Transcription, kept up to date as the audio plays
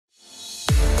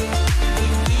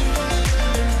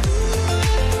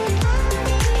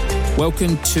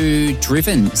Welcome to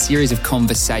Driven, a series of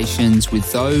conversations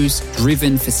with those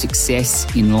driven for success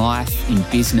in life, in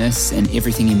business, and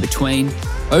everything in between.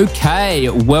 Okay,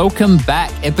 welcome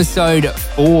back. Episode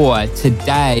 4.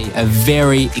 Today, a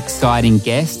very exciting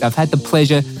guest. I've had the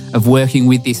pleasure of working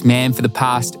with this man for the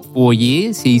past 4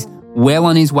 years. He's well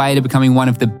on his way to becoming one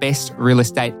of the best real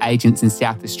estate agents in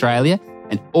South Australia,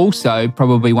 and also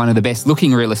probably one of the best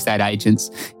looking real estate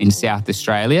agents in South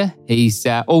Australia. He's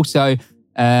also,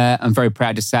 I'm very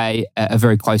proud to say, a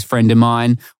very close friend of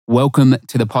mine. Welcome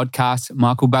to the podcast,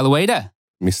 Michael Balawejder.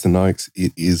 Mr. Noakes,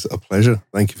 it is a pleasure.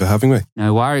 Thank you for having me.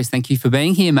 No worries. Thank you for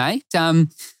being here, mate.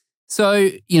 So,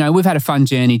 we've had a fun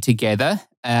journey together,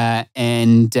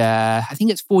 and I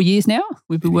think it's 4 years now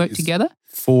we've been working together.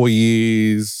 4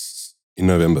 years in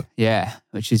November. Yeah,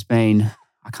 which has been...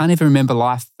 I can't even remember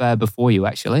life before you,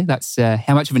 actually. That's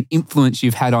how much of an influence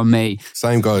you've had on me.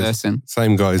 Same guys. Person.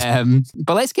 Same guys.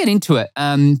 But let's get into it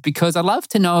because I'd love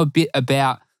to know a bit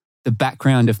about the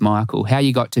background of Michael, how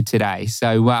you got to today.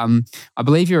 So I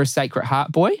believe you're a Sacred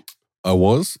Heart boy. I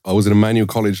was an Emmanuel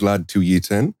College lad till year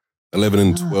 10, 11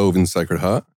 and 12 in Sacred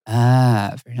Heart.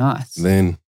 Very nice.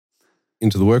 Then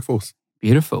into the workforce.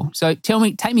 Beautiful. So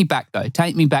take me back though.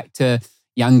 Take me back to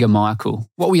younger Michael.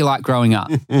 What were you like growing up?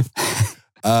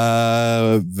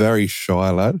 Very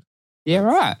shy lad. Yeah,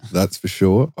 right. That's for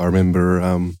sure. I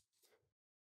remember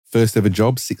first ever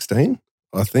job, 16,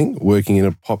 I think, working in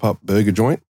a pop-up burger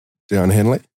joint down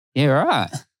Henley. Yeah, right.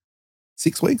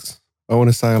 6 weeks, I want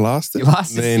to say I lasted. You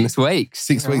lasted 6 weeks.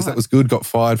 6 weeks, that was good. Got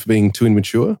fired for being too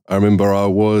immature. I remember I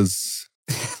was...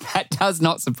 That does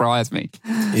not surprise me.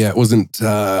 Yeah, it wasn't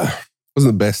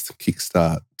the best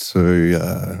kickstart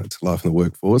to life in the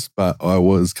workforce, but I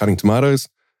was cutting tomatoes,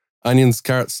 onions,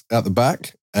 carrots out the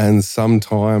back, and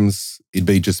sometimes it'd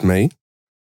be just me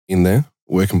in there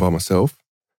working by myself.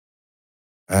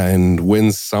 And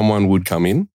when someone would come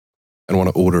in and want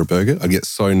to order a burger, I'd get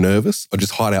so nervous, I'd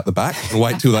just hide out the back and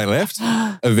wait till they left.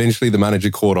 Eventually the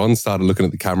manager caught on, started looking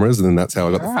at the cameras, and then that's how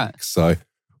I got the fix. So it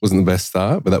wasn't the best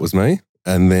start, but that was me.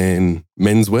 And then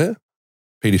menswear,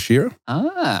 Peter Shearer.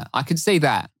 I could see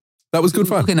that. That was good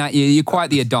fun. Looking at you, you're quite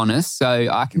the Adonis, so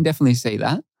I can definitely see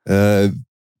that.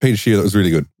 Peter Shearer, that was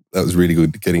really good. That was really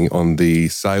good getting on the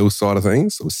sales side of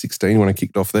things. I was 16 when I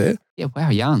kicked off there. Yeah, wow,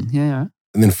 young. Yeah.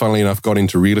 And then funnily enough, got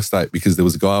into real estate because there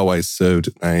was a guy I always served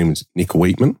named Nick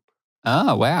Wheatman.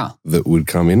 Oh, wow. That would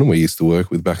come in and we used to work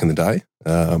with back in the day.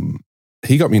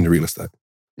 He got me into real estate.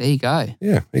 There you go.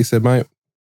 Yeah. He said, mate,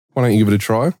 why don't you give it a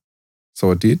try?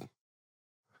 So I did.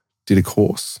 Did a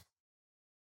course.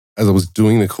 As I was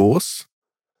doing the course,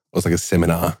 it was like a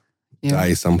seminar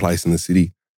day someplace in the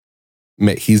city.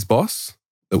 Met his boss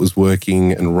that was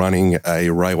working and running a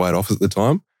railway office at the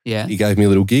time. Yeah. He gave me a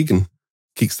little gig and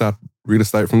kickstart real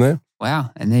estate from there. Wow.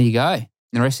 And there you go. And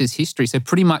the rest is history. So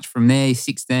pretty much from there,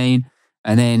 16,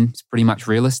 and then it's pretty much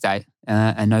real estate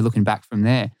and no looking back from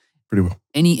there. Pretty well.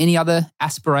 Any other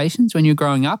aspirations when you were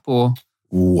growing up or?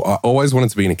 Ooh, I always wanted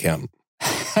to be an accountant.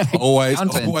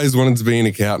 always wanted to be an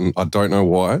accountant. I don't know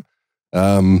why.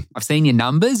 I've seen your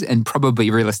numbers and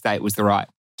probably real estate was the right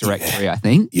directory, I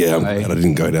think. Yeah, I'm glad I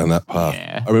didn't go down that path.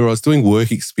 Yeah. I remember I was doing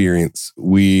work experience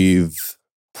with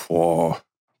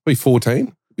probably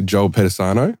 14 with Joel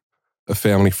Pedisano, a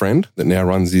family friend that now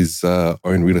runs his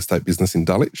own real estate business in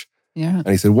Dulwich. Yeah. And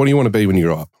he said, what do you want to be when you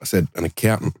grow up? I said, an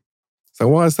accountant. So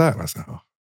why is that? And I said,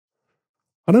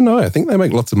 I don't know. I think they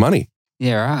make lots of money.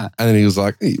 Yeah, right. And then he was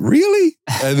like, hey, really?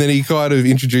 And then he kind of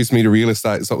introduced me to real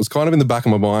estate. So it was kind of in the back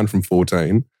of my mind from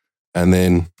 14. And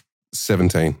then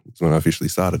 17 is when I officially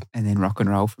started. And then rock and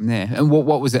roll from there. And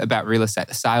what was it about real estate?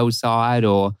 The sales side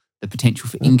or the potential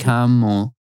for income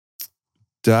or?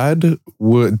 Dad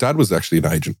was actually an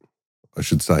agent, I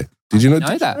should say. Did you know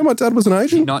that? My dad was an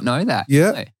agent? Did not know that.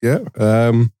 Yeah, yeah.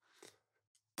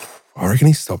 I reckon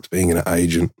he stopped being an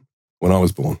agent when I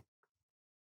was born.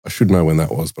 I should know when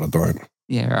that was, but I don't.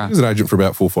 Yeah, right. He was an agent for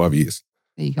about 4 or 5 years.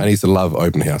 There you go. And he used to love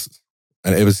open houses.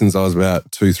 And ever since I was about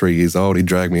 2-3 years old, he'd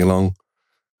drag me along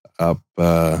up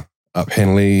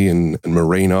Henley and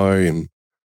Merino and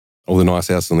all the nice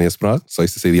houses on the Esplanade. So I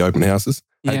used to see the open houses.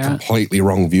 Yeah. Had a completely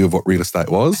wrong view of what real estate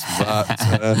was. But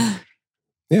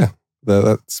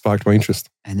that sparked my interest.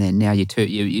 And then now your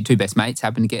two best mates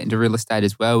happen to get into real estate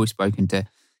as well. We've spoken to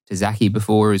Zachy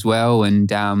before as well. And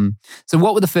so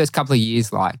what were the first couple of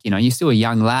years like? You're still a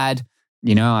young lad.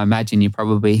 I imagine you're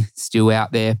probably still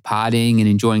out there partying and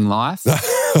enjoying life.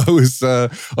 I was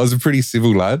a pretty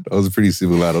civil lad. I don't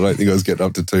think I was getting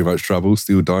up to too much trouble.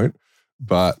 Still don't.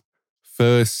 But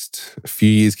first few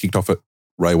years kicked off at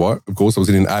Ray White. Of course, I was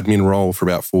in an admin role for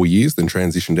about 4 years, then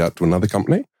transitioned out to another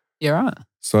company. Yeah, right.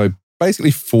 So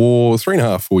basically for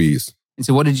 3.5, 4 years. And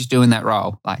so what did you do in that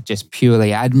role? Like just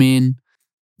purely admin?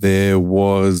 There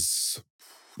was,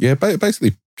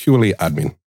 basically purely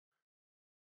admin.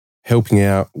 Helping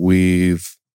out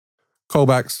with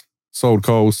callbacks, sold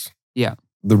calls. Yeah.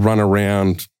 The run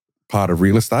around part of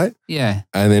real estate. Yeah.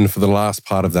 And then for the last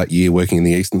part of that year, working in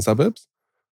the eastern suburbs,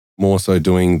 more so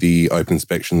doing the open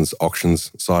inspections,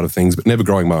 auctions side of things, but never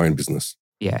growing my own business.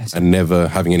 Yeah. And never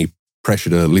having any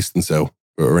pressure to list and sell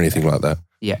or anything like that.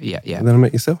 Yeah. And then I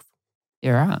met yourself.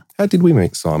 Yeah, right. How did we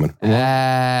meet, Simon?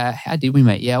 How did we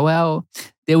meet? Yeah, well,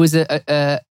 there was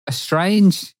a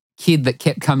strange kid that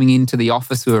kept coming into the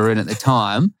office we were in at the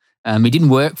time. He didn't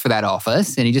work for that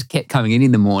office and he just kept coming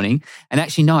in the morning. And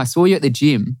actually, no, I saw you at the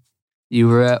gym. You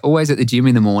were always at the gym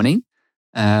in the morning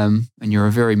and you're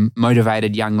a very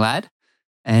motivated young lad.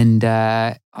 And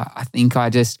I think I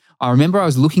remember I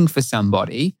was looking for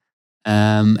somebody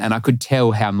and I could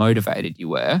tell how motivated you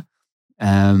were.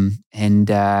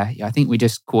 I think we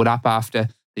just caught up after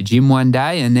the gym one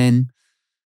day and then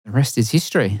the rest is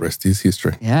history. Rest is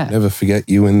history. Yeah. Never forget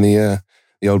you in the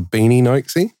old beanie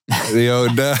Noxie. The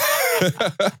old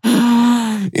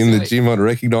in the gym, I'd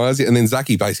recognise you. And then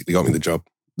Zachy basically got me the job.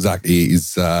 Zachy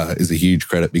is a huge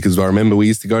credit because I remember we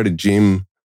used to go to gym.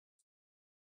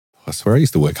 I swear I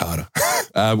used to work harder.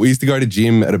 We used to go to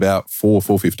gym at about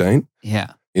 4:15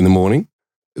 in the morning.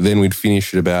 Then we'd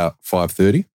finish at about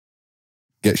 5:30.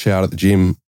 Get showered at the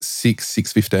gym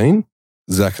 6:15.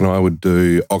 Zach and I would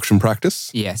do auction practice.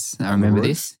 Yes, I remember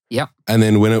this. Yep. And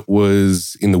then when it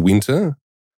was in the winter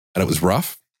and it was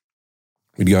rough,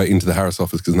 we'd go into the Harris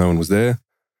office because no one was there.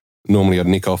 Normally I'd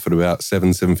nick off at about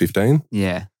 7:15.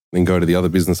 Yeah. Then go to the other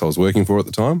business I was working for at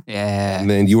the time. Yeah. And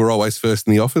then you were always first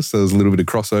in the office. So there was a little bit of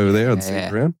crossover there. I'd see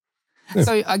it around. Yeah.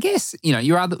 So I guess,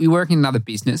 you're working in another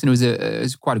business and it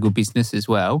was quite a good business as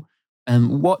well.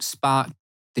 What sparked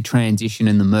the transition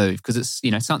and the move? Because it's,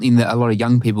 something that a lot of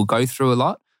young people go through a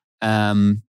lot.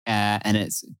 And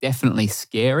it's definitely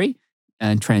scary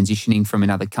transitioning from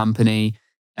another company.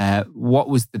 What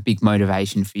was the big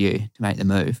motivation for you to make the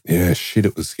move? Yeah,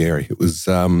 it was scary. It was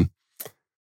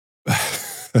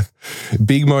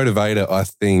big motivator. I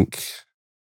think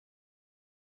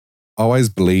I always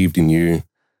believed in you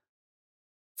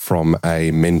from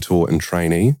a mentor and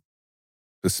trainee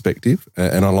perspective.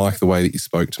 And I like the way that you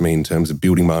spoke to me in terms of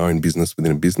building my own business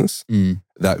within a business.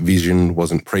 That vision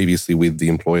wasn't previously with the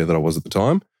employer that I was at the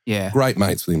time. Yeah. Great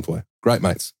mates with the employer. Great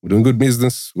mates. We're doing good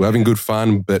business. We're having good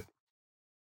fun. But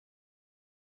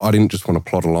I didn't just want to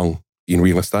plod along in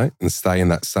real estate and stay in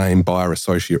that same buyer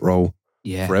associate role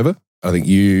forever. I think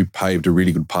you paved a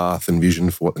really good path and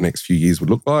vision for what the next few years would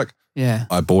look like. Yeah.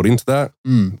 I bought into that.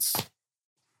 It's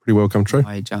pretty well come true.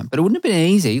 But it wouldn't have been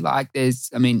easy. Like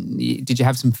did you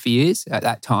have some fears at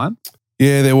that time?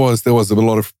 Yeah, there was. There was a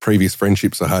lot of previous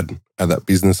friendships I had at that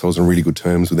business. I was on really good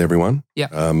terms with everyone. Yeah.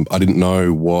 I didn't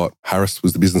know what Harris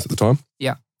was the business at the time.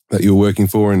 Yeah. That you were working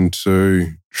for and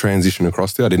to transition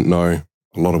across to. I didn't know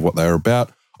a lot of what they were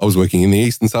about. I was working in the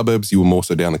eastern suburbs. You were more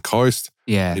so down the coast.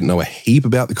 Yeah. I didn't know a heap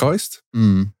about the coast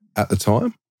at the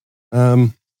time.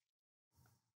 But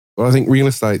I think real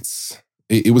estate's,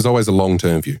 it was always a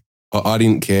long-term view. I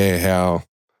didn't care how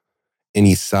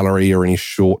any salary or any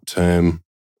short-term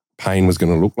pain was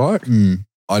going to look like.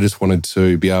 I just wanted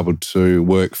to be able to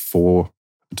work for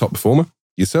a top performer,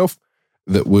 yourself,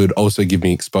 that would also give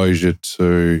me exposure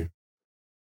to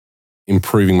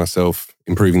improving myself,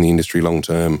 improving the industry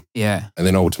long-term. Yeah. And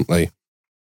then ultimately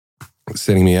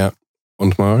setting me out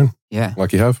onto my own. Yeah.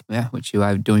 Like you have. Yeah, which you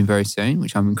are doing very soon,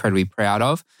 which I'm incredibly proud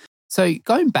of. So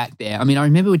going back there, I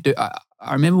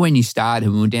remember when you started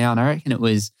and we were down, I reckon it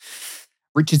was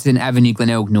Richardson Avenue,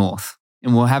 Glenelg North,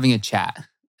 and we were having a chat.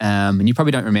 And you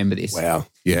probably don't remember this. Wow.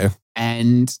 Yeah.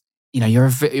 And, you're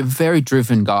a very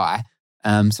driven guy.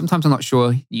 Sometimes I'm not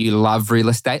sure you love real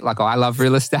estate like I love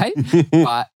real estate,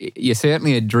 but you're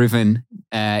certainly a driven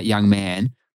young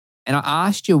man. And I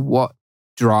asked you what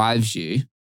drives you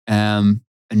and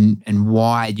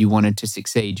why you wanted to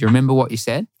succeed. Do you remember what you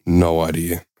said? No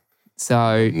idea.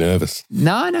 So nervous.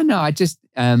 No. I just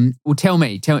well, tell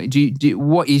me. Do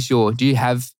you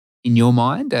have in your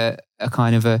mind a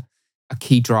kind of a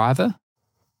key driver?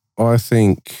 I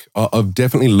think I've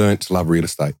definitely learnt to love real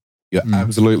estate. You're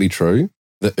absolutely true.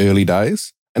 The early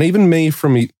days, and even me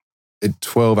from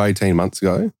 12, 18 months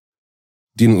ago,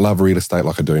 didn't love real estate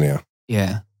like I do now.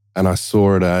 Yeah. And I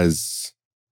saw it as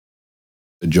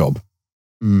a job.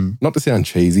 Not to sound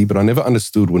cheesy, but I never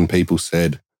understood when people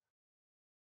said,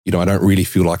 I don't really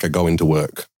feel like I go into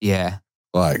work. Yeah.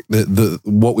 Like the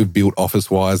what we've built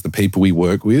office-wise, the people we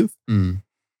work with,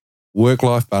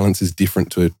 work-life balance is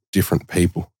different to different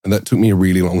people. And that took me a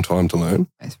really long time to learn.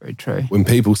 That's very true. When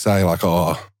people say like,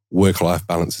 oh, work-life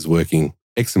balance is working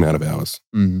X amount of hours,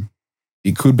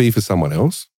 it could be for someone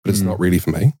else, but it's not really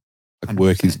for me. Like 100%.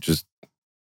 Work is just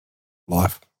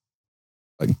life.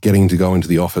 Like getting to go into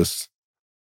the office,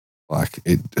 like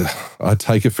I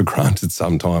take it for granted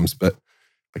sometimes, but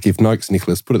like if Noakes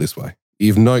Nicholas, put it this way,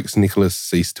 if Noakes Nicholas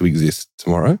ceased to exist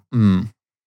tomorrow,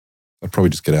 I'd probably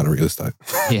just get out of real estate.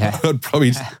 Yeah. I'd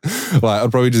probably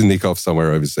just nick off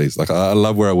somewhere overseas. Like I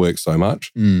love where I work so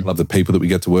much. I love the people that we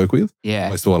get to work with. Yeah.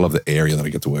 Most of all, I love the area that I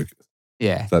get to work with.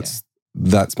 Yeah.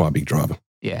 That's my big driver.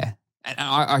 Yeah. And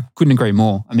I couldn't agree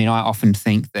more. I mean, I often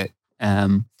think that,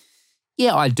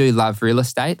 I do love real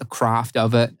estate, the craft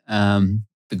of it,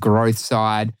 the growth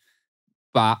side.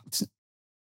 But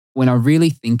when I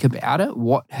really think about it,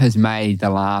 what has made the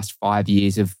last 5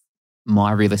 years of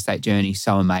my real estate journey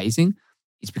so amazing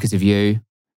is because of you,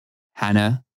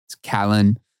 Hannah, it's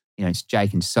Callan, it's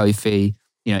Jake and Sophie.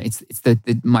 It's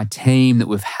my team that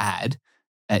we've had.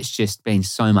 It's just been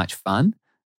so much fun.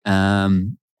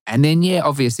 And then,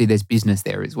 obviously there's business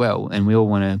there as well. And we all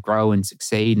want to grow and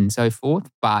succeed and so forth.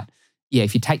 But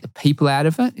if you take the people out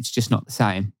of it, it's just not the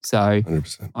same. So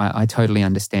 100%. I totally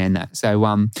understand that.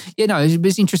 So, it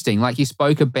was interesting. Like you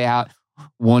spoke about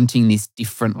wanting this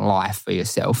different life for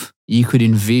yourself. You could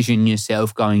envision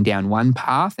yourself going down one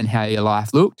path and how your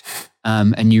life looked.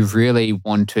 And you really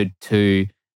wanted to,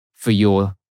 for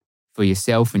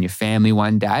yourself and your family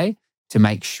one day, to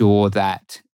make sure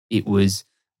that it was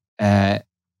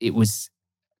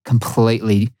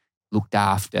completely looked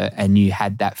after and you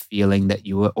had that feeling that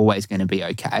you were always going to be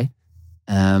okay.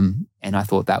 And I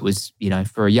thought that was,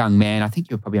 for a young man, I think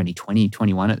you were probably only 20,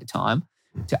 21 at the time,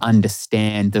 to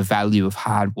understand the value of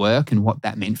hard work and what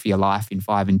that meant for your life in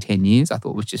 5 and 10 years, I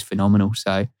thought was just phenomenal.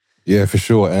 So, yeah, for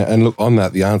sure. And look, on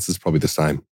that, the answer is probably the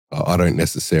same. I don't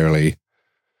necessarily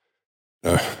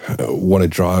want to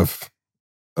drive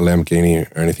a Lamborghini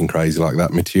or anything crazy like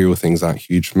that. Material things aren't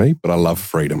huge for me, but I love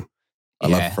freedom. I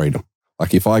love freedom.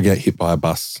 Like if I get hit by a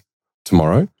bus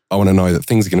tomorrow, I want to know that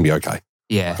things are going to be okay.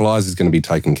 Yeah. Lies is going to be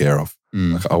taken care of.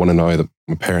 Like I want to know that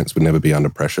my parents would never be under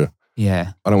pressure.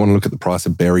 Yeah. I don't want to look at the price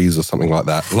of berries or something like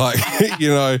that. Like,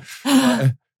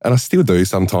 and I still do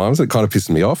sometimes. It kind of pisses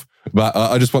me off. But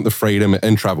I just want the freedom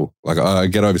and travel. Like I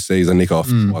get overseas, I nick off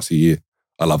twice a year.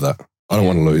 I love that. I don't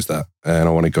want to lose that. And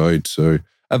I want to go to,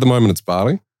 at the moment it's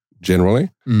Bali,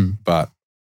 generally. But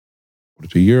I want to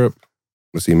do Europe. I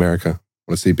want to see America.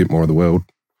 I want to see a bit more of the world.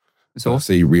 It's awesome. I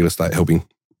see real estate helping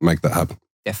make that happen.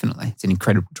 Definitely. It's an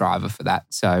incredible driver for that.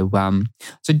 So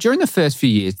so during the first few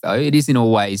years though, it isn't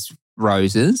always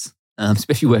roses,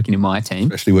 especially working in my team.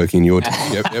 Especially working in your team.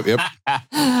 Yep.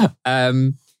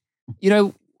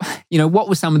 What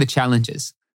were some of the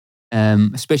challenges?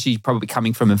 Especially probably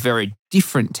coming from a very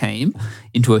different team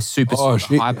into a super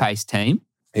high-paced team.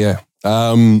 Yeah.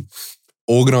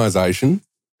 Organisation,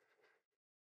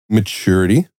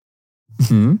 maturity,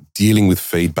 dealing with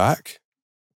feedback,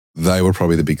 they were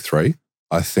probably the big three.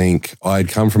 I think I'd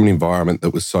come from an environment that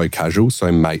was so casual,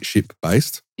 so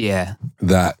mateship-based. Yeah.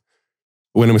 That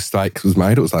when a mistake was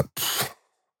made, it was like,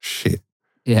 shit.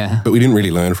 Yeah. But we didn't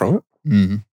really learn from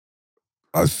it.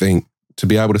 I think to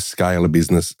be able to scale a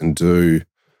business and do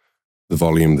the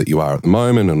volume that you are at the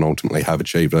moment and ultimately have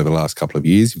achieved over the last couple of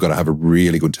years, you've got to have a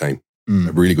really good team,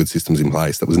 really good systems in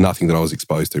place. That was nothing that I was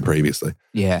exposed to previously.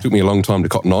 Yeah. It took me a long time to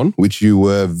cotton on, which you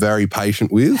were very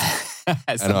patient with.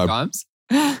 Sometimes.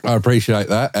 I appreciate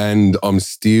that. And I'm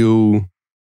still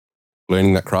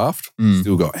learning that craft.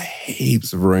 Still got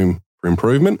heaps of room for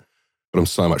improvement, but I'm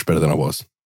so much better than I was.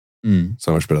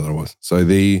 So much better than I was. So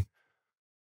the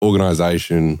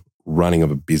organisation, running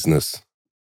of a business,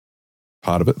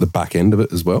 part of it, the back end of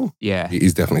it as well,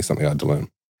 is definitely something I had to learn.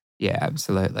 Yeah,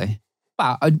 absolutely.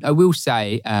 But I will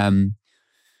say, I've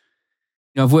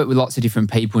worked with lots of different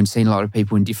people and seen a lot of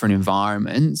people in different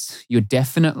environments. You're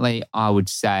definitely, I would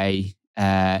say,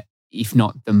 if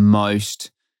not the most,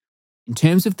 in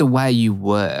terms of the way you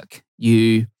work,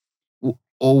 you will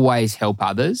always help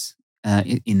others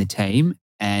in the team,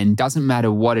 and doesn't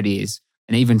matter what it is.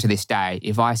 And even to this day,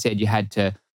 if I said you had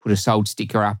to put a sold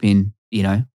sticker up in,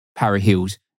 Para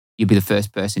Hills, you'd be the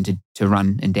first person to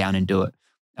run and down and do it.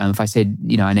 If I said,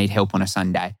 I need help on a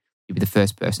Sunday, you'd be the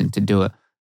first person to do it.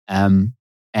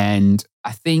 And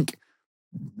I think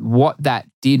what that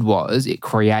did was it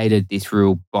created this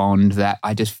real bond that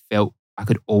I just felt I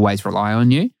could always rely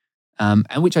on you,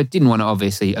 and which I didn't want to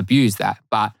obviously abuse that.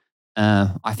 But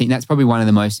I think that's probably one of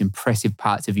the most impressive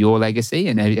parts of your legacy,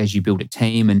 and as you build a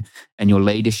team and your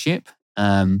leadership,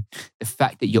 the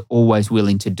fact that you're always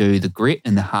willing to do the grit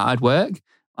and the hard work,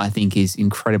 I think is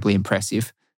incredibly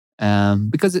impressive.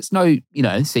 Because it's no,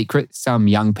 secret. Some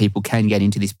young people can get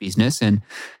into this business and,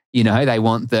 they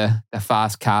want the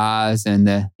fast cars and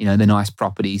the nice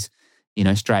properties,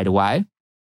 straight away.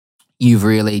 You've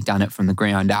really done it from the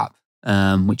ground up,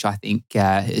 which I think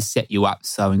has set you up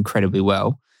so incredibly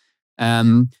well.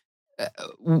 In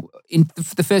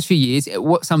the first few years,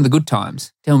 what some of the good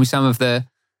times? Tell me some of the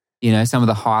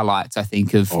highlights, I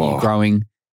think, of you growing,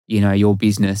 your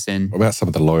business. And what about some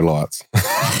of the lowlights?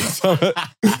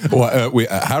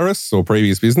 At Harris or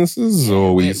previous businesses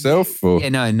or with yourself? Or?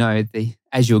 Yeah, no.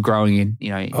 As you're growing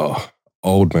in,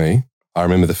 old me. I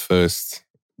remember the first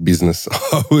business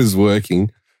I was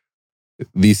working.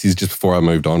 This is just before I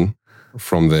moved on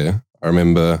from there. I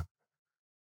remember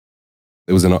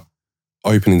there was an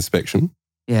open inspection.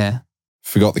 Yeah.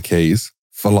 Forgot the keys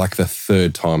for like the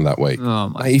third time that week. Oh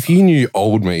my If you knew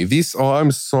old me,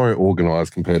 I'm so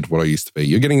organised compared to what I used to be.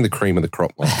 You're getting the cream of the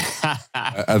crop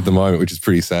at the moment, which is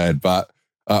pretty sad. But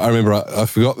I remember I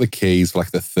forgot the keys for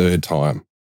like the third time.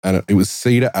 And it was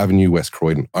Cedar Avenue, West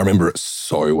Croydon. I remember it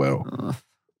so well.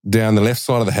 Down the left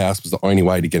side of the house was the only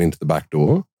way to get into the back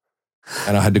door.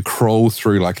 And I had to crawl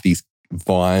through like these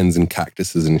vines and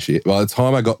cactuses and shit. By the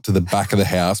time I got to the back of the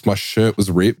house, my shirt was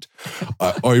ripped.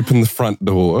 I opened the front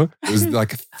door. There was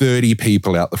like 30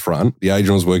 people out the front. The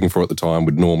agent I was working for at the time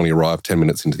would normally arrive 10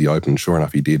 minutes into the open. Sure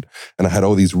enough, he did. And I had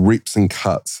all these rips and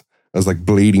cuts. I was like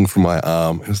bleeding from my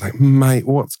arm. I was like, mate,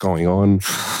 what's going on?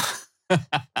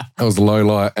 That was low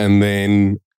light. And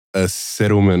then a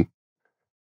settlement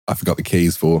I forgot the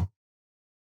keys for.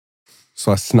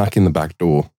 So I snuck in the back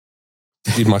door.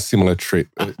 Did my similar trick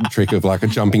of like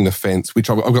jumping the fence, which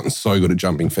I've gotten so good at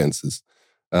jumping fences.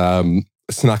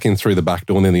 Snuck in through the back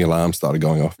door and then the alarm started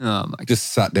going off. Oh my God.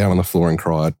 Just sat down on the floor and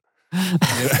cried. Heard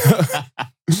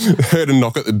a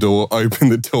knock at the door,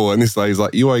 opened the door, and this lady's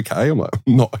like, "You okay?" I'm like,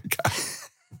 "I'm not okay."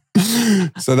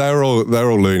 So they're all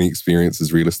learning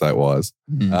experiences real estate wise.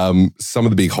 Some of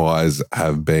the big highs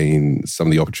have been some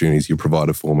of the opportunities you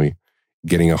provided for me,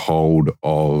 getting a hold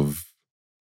of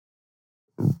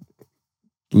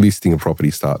listing a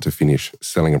property start to finish,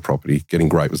 selling a property, getting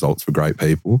great results for great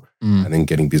people, and then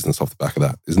getting business off the back of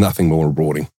that. There's nothing more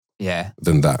rewarding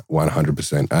than that,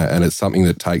 100%. And it's something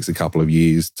that takes a couple of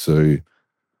years to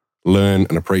learn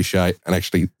and appreciate and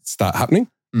actually start happening.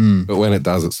 But when it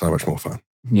does, it's so much more fun.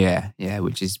 Yeah,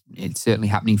 it's certainly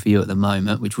happening for you at the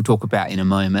moment, which we'll talk about in a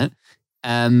moment.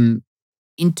 In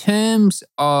terms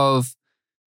of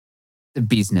the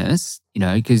business,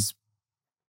 because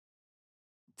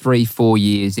 3-4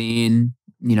 years in,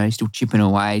 still chipping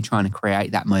away, trying to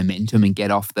create that momentum and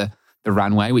get off the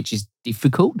runway, which is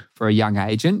difficult for a young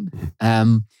agent.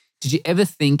 Did you ever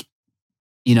think,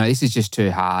 this is just too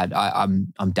hard,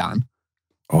 I'm done?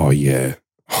 Oh, yeah.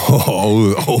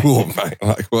 Oh, mate.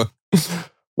 Like,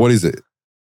 what is it?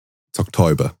 It's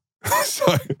October.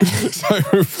 so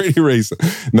pretty recent.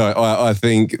 No, I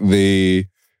think a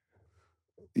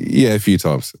few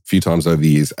times over the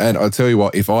years. And I'll tell you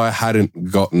what, if I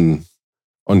hadn't gotten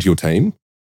onto your team,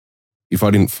 if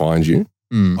I didn't find you,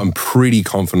 I'm pretty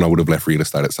confident I would have left real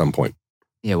estate at some point.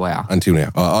 Yeah, wow. Until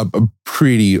now. I'm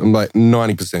like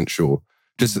 90% sure.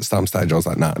 Just at some stage I was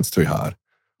like, nah, it's too hard.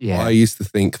 Yeah. I used to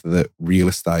think that real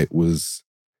estate was,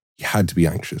 you had to be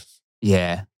anxious.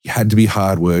 Yeah. You had to be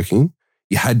hardworking.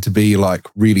 You had to be like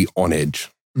really on edge.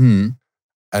 And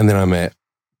then I met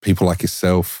people like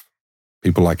yourself,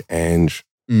 people like Ange,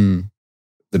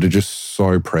 that are just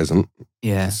so present,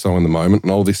 so in the moment,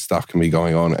 and all this stuff can be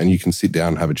going on and you can sit down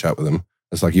and have a chat with them.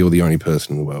 It's like you're the only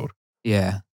person in the world.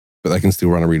 Yeah. But they can still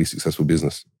run a really successful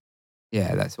business.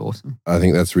 Yeah, that's awesome. I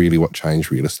think that's really what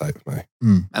changed real estate for me.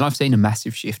 And I've seen a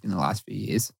massive shift in the last few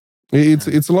years.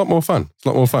 It's a lot more fun. It's a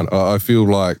lot more fun. I feel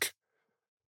like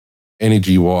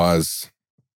energy-wise,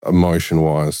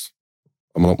 emotion-wise,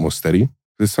 I'm a lot more steady.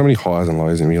 There's so many highs and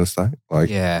lows in real estate.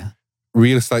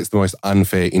 Real estate's the most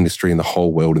unfair industry in the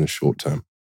whole world in the short term.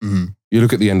 You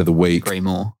look at the end of the week. Agree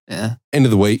more. Yeah. End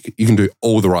of the week, you can do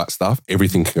all the right stuff.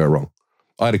 Everything can go wrong.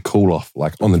 I had a cool off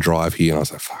like on the drive here and I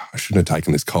was like, I shouldn't have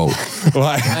taken this cold.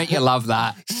 Like, don't you love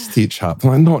that? Stitch up.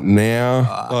 Like, not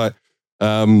now.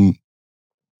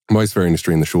 Most fair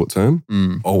industry in the short term,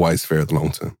 always fair at the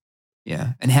long term.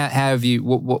 Yeah. And how have you,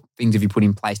 what things have you put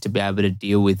in place to be able to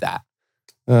deal with that?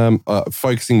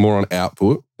 Focusing more on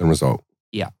output than result.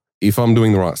 Yeah. If I'm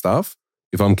doing the right stuff,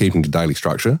 if I'm keeping to daily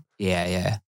structure,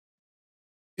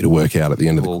 it'll work out at the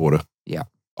end of the quarter. Yeah.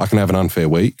 I can have an unfair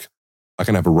week. I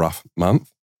can have a rough month.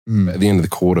 But at the end of the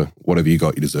quarter, whatever you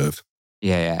got, you deserved.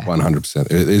 Yeah. 100%.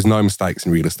 There's no mistakes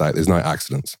in real estate. There's no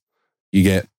accidents. You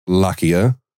get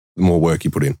luckier the more work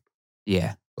you put in.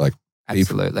 Yeah. Like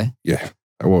absolutely. Yeah.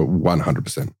 Well,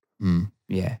 100%.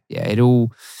 Yeah. It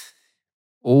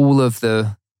all of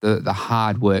the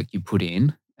hard work you put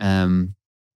in,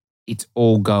 it's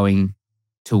all going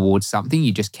towards something.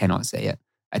 You just cannot see it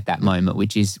at that moment,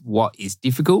 which is what is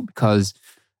difficult, because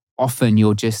often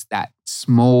you're just that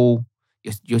small,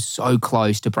 you're so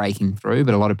close to breaking through,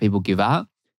 but a lot of people give up.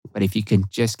 But if you can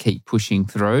just keep pushing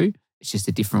through, it's just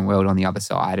a different world on the other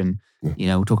side. And,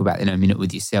 we'll talk about that in a minute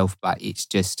with yourself, but it's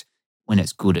just, when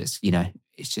it's good, it's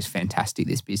just fantastic,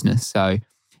 this business. So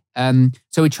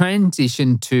we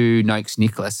transitioned to Noakes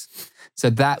Nicholas. So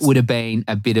that would have been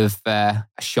a bit of a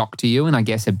shock to you, and I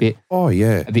guess a bit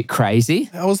crazy.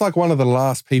 I was like one of the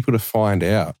last people to find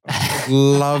out. I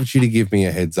loved you to give me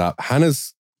a heads up.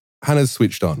 Hannah's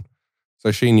switched on.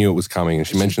 So she knew it was coming, and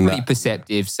she mentioned pretty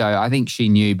perceptive. So I think she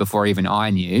knew before even I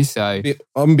knew. So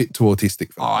I'm a bit too autistic.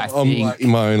 I'm like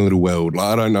in my own little world. Like,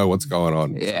 I don't know what's going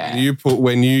on. Yeah. So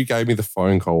when you gave me the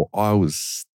phone call, I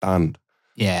was stunned.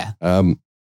 Yeah. And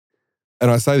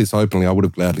I say this openly, I would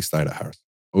have gladly stayed at Harris.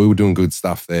 We were doing good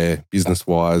stuff there,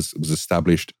 business-wise. It was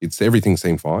established. Everything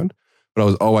seemed fine. But I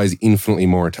was always infinitely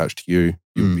more attached to you,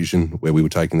 your vision, where we were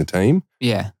taking the team,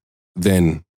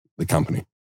 than the company.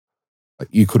 Like,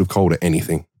 you could have called it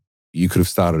anything. You could have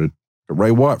started a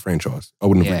Ray White franchise. I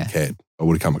wouldn't have really cared. I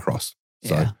would have come across.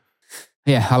 So,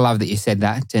 yeah, I love that you said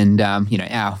that. And,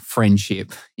 our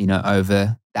friendship,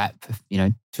 over that,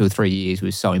 2 or 3 years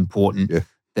was so important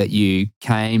that you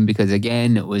came, because,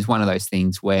 again, it was one of those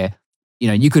things where,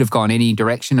 you could have gone any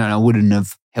direction and I wouldn't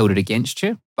have held it against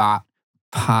you. But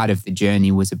part of the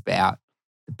journey was about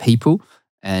the people,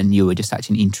 and you were just such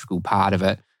an integral part of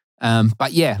it.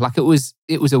 But yeah, like it was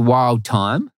a wild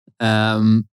time.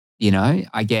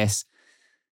 I guess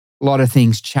a lot of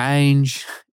things change.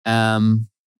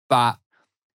 But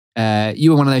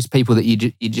you were one of those people that you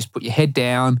just put your head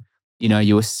down.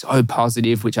 You were so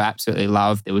positive, which I absolutely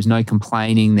love. There was no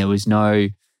complaining. There was no,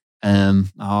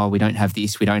 we don't have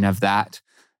this, we don't have that.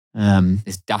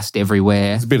 There's dust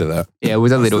everywhere. There's a bit of that. Yeah, it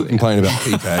was a little. Complain about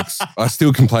key tags. I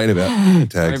still complain about key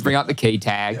tags. Don't bring up the key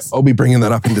tags. I'll be bringing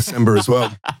that up in December as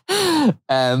well.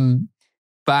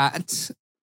 But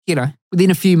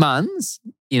within a few months,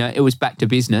 it was back to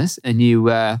business, and you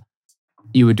were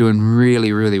doing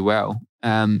really, really well.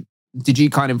 Did you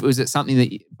was it something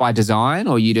that by design,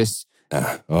 or you just?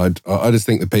 I just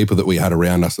think the people that we had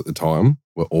around us at the time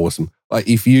were awesome. Like,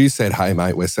 if you said, "Hey,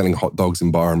 mate, we're selling hot dogs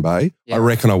in Byron Bay," I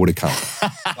reckon I would have come.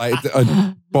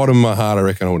 Bottom of my heart, I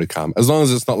reckon I would have come. As long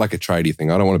as it's not like a tradie thing.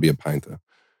 I don't want to be a painter.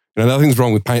 Nothing's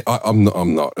wrong with paint. I'm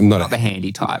not the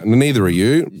handy type. Neither are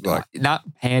you. Like, no,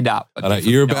 hand up.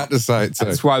 You're about to say it too.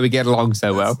 That's why we get along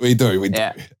so well. We do.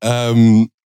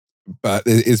 But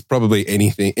it's probably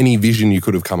any vision you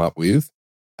could have come up with,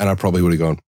 and I probably would have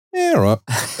gone, yeah, all right.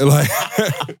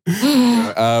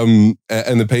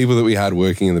 And the people that we had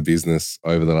working in the business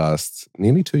over the last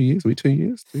nearly 2 years. Are we 2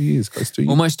 years? 2 years, close to 2 years.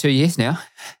 Almost 2 years now.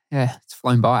 Yeah, it's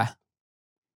flown by.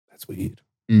 That's weird.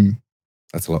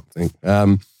 That's a lot to think.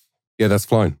 Yeah, that's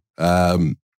flown.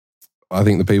 I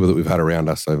think the people that we've had around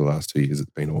us over the last 2 years, it's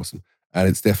been awesome. And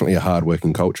it's definitely a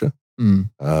hard-working culture.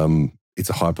 It's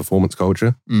a high-performance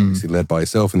culture, obviously led by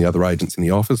yourself and the other agents in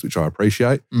the office, which I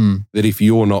appreciate. That if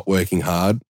you're not working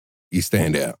hard, you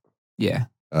stand out. Yeah.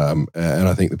 And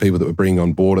I think the people that we're bringing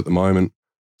on board at the moment,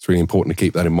 it's really important to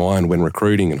keep that in mind when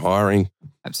recruiting and hiring.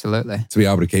 Absolutely. To be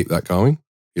able to keep that going,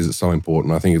 because it's so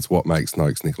important. I think it's what makes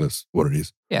Noakes Nicholas what it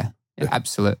is. Yeah.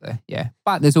 Absolutely. Yeah.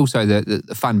 But there's also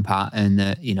the fun part and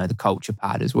the culture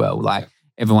part as well. Like,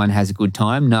 everyone has a good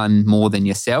time, none more than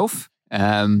yourself.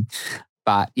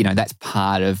 But that's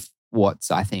part of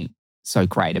what's, I think, so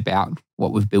great about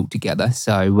what we've built together.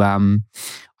 So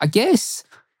I guess,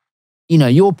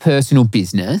 your personal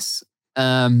business,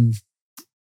 I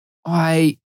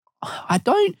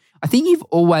think you've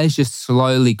always just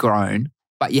slowly grown,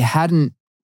 but you hadn't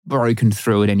broken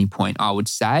through at any point, I would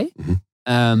say.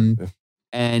 And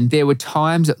there were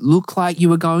times it looked like you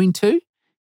were going to,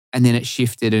 and then it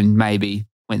shifted and maybe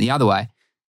went the other way.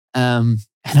 And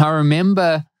I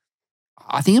remember,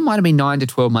 I think it might have been 9 to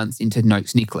 12 months into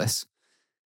Noakes Nicholas,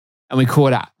 and we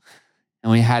caught up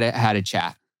and we had a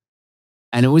chat.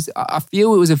 And I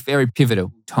feel it was a very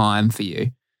pivotal time for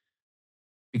you,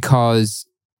 because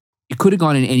you could have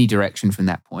gone in any direction from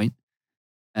that point.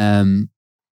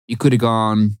 You could have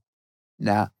gone,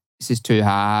 nah, this is too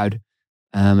hard,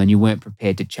 and you weren't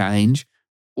prepared to change.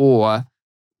 Or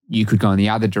you could go in the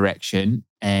other direction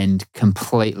and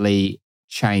completely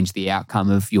change the outcome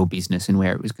of your business and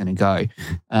where it was going to go.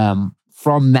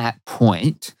 From that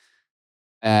point,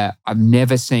 I've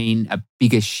never seen a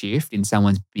bigger shift in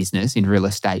someone's business in real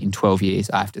estate in 12 years,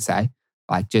 I have to say.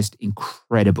 Like, just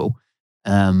incredible.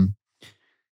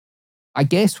 I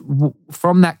guess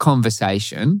from that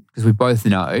conversation, because we both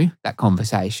know that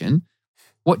conversation,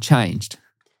 what changed?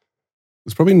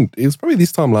 It was probably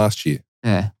this time last year.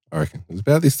 Yeah. I reckon. It was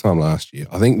about this time last year.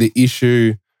 I think the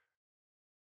issue,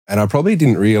 and I probably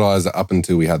didn't realise it up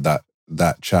until we had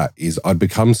that chat, is I'd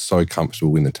become so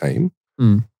comfortable in the team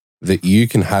that you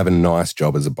can have a nice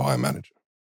job as a buyer manager,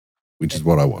 which is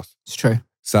what I was. It's true.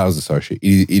 Sales associate.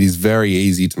 It is very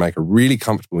easy to make a really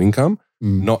comfortable income,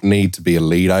 not need to be a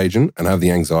lead agent and have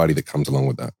the anxiety that comes along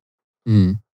with that.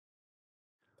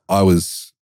 I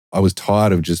was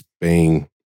tired of just being,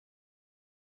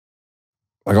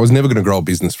 like, I was never going to grow a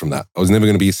business from that. I was never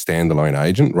going to be a standalone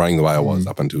agent running the way I was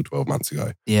up until 12 months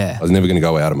ago. Yeah. I was never going to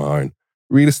go out on my own.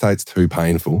 Real estate's too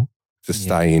painful to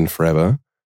stay in forever.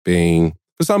 Being,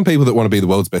 for some people that want to be the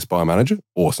world's best buyer manager,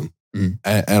 awesome.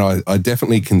 And I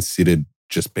definitely considered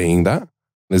just being that.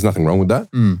 There's nothing wrong with that,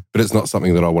 but it's not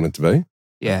something that I wanted to be.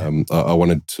 Yeah. I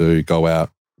wanted to go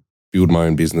out, build my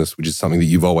own business, which is something that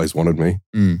you've always wanted me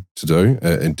to do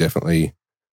and definitely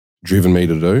driven me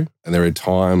to do. And there are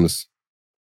times,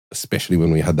 especially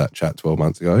when we had that chat 12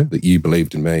 months ago, that you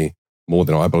believed in me more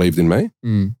than I believed in me.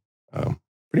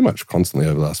 Pretty much constantly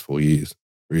over the last 4 years,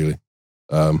 really.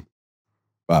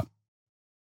 But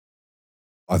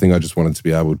I think I just wanted to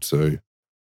be able to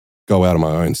go out on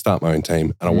my own, start my own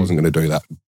team, and I wasn't going to do that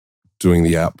doing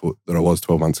the output that I was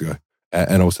 12 months ago.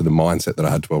 And also the mindset that I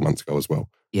had 12 months ago as well.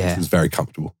 Yeah. It was very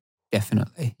comfortable.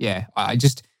 Definitely. Yeah.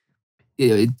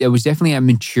 There was definitely a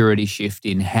maturity shift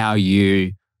in how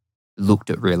you looked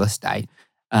at real estate.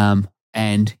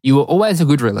 And you were always a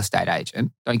good real estate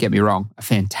agent. Don't get me wrong. A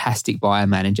fantastic buyer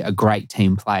manager, a great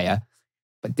team player.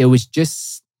 But there was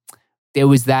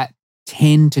that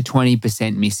 10 to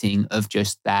 20% missing of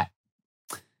just that,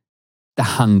 the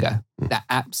hunger, the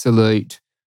absolute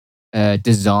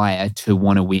desire to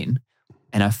want to win.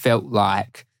 And I felt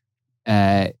like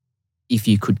if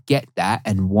you could get that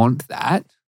and want that,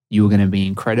 you were going to be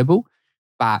incredible.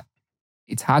 But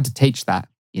it's hard to teach that,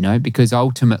 because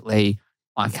ultimately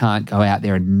I can't go out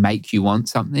there and make you want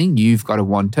something. You've got to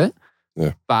want it.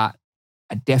 Yeah. But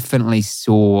I definitely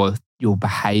saw your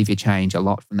behavior change a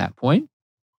lot from that point.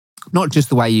 Not just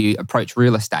the way you approach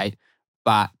real estate,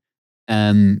 but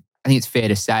I think it's fair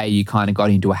to say you kind of got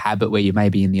into a habit where you may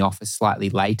be in the office slightly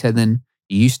later than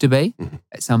you used to be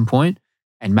at some point,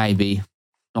 and maybe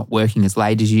not working as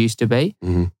late as you used to be.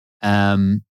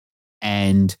 And,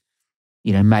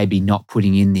 maybe not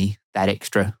putting in that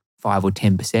extra 5 or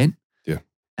 10%. Yeah.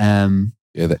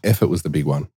 The effort was the big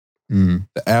one.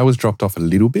 The hours dropped off a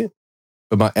little bit,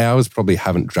 but my hours probably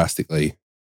haven't drastically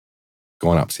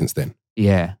gone up since then.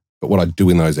 Yeah. But what I do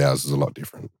in those hours is a lot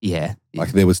different. Yeah.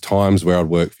 Like there was times where I'd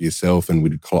work for yourself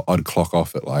and I'd clock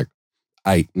off at like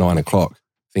 8, 9 o'clock,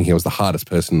 thinking I was the hardest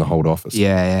person in the whole office.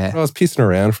 Yeah. But I was pissing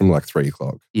around from like 3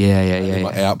 o'clock. Yeah.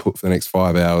 My output for the next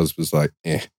 5 hours was like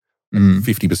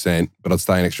 50%, but I'd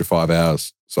stay an extra 5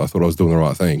 hours. So I thought I was doing the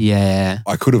right thing. Yeah.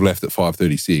 I could have left at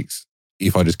 5:36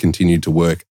 if I just continued to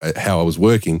work at how I was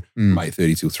working from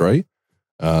 8:30 till 3.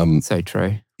 So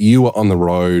true. You were on the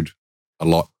road a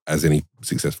lot, as any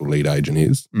successful lead agent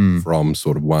is, from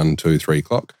sort of 1, 2, 3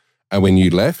 o'clock. And when you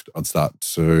left, I'd start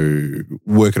to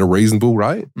work at a reasonable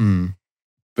rate,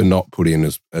 but not put in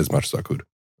as much as I could.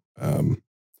 So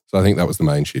I think that was the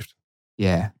main shift.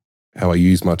 Yeah. How I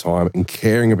used my time and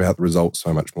caring about the results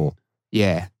so much more.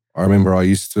 Yeah. I remember I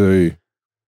used to,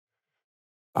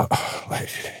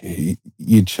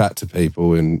 you'd chat to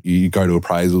people and you go to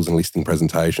appraisals and listing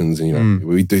presentations and,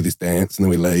 we do this dance and then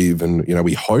we leave and,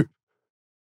 we hope.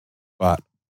 But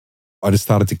I just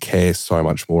started to care so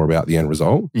much more about the end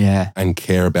result and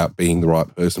care about being the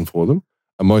right person for them.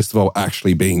 And most of all,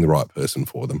 actually being the right person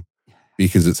for them,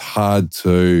 because it's hard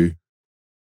to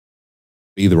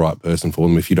be the right person for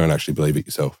them if you don't actually believe it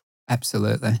yourself.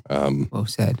 Absolutely. Well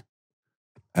said.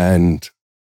 And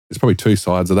there's probably 2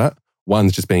 sides of that.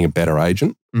 One's just being a better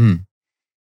agent. 2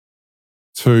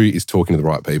 is talking to the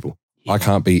right people. Yeah. I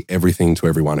can't be everything to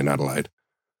everyone in Adelaide.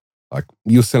 Like,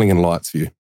 you're selling in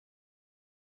Lightsview.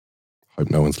 Hope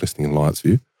no one's listening in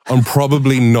Lightsview. I'm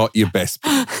probably not your best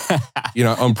pick.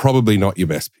 I'm probably not your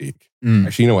best pick.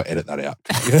 Actually, what? Edit that out.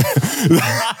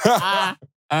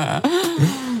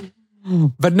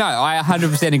 But no, I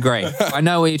 100% agree. I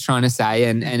know what you're trying to say,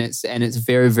 and it's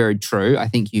very, very true. I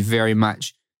think you very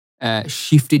much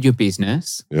shifted your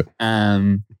business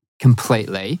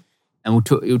completely, and we'll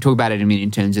talk about it in a minute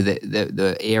in terms of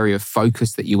the area of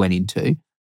focus that you went into.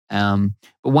 But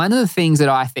one of the things that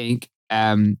I think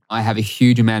I have a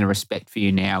huge amount of respect for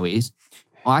you now is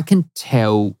I can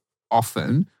tell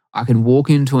often. I can walk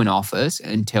into an office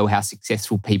and tell how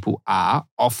successful people are.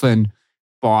 Often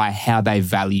by how they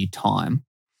value time.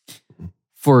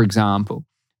 For example,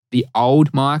 the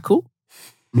old Michael,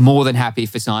 more than happy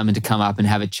for Simon to come up and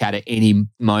have a chat at any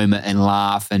moment and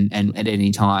laugh and at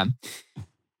any time.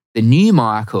 The new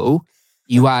Michael,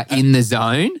 you are in the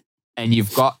zone and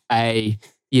you've got a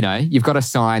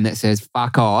sign that says,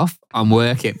 fuck off, I'm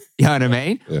working. You know what I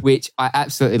mean? Yeah. Which I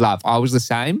absolutely love. I was the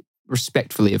same,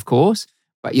 respectfully, of course,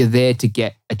 but you're there to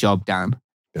get a job done.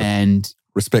 Yeah. And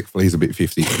respectfully is a bit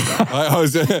 50.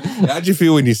 How'd you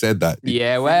feel when you said that?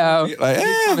 Yeah, well,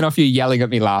 coming off you yelling at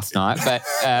me last night, but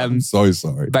I'm so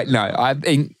sorry. But no,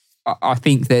 I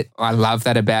think that I love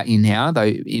that about you now, though,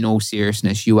 in all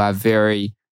seriousness, you are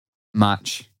very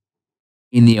much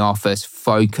in the office,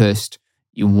 focused.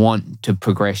 You want to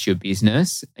progress your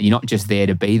business. You're not just there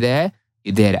to be there.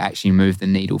 You're there to actually move the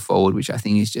needle forward, which I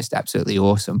think is just absolutely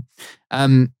awesome.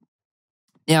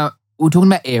 Now, we're talking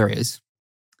about areas.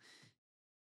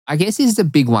 I guess this is a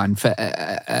big one for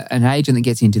an agent that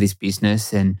gets into this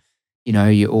business and,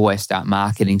 you always start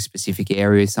marketing specific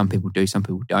areas. Some people do, some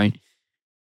people don't.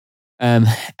 And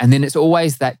then it's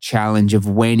always that challenge of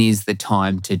when is the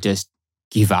time to just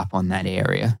give up on that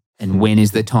area and when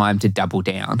is the time to double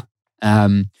down.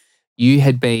 You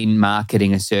had been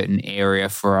marketing a certain area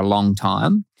for a long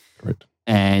time. Correct.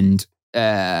 And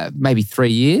maybe 3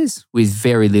 years with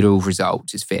very little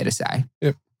results, is fair to say.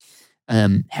 Yep.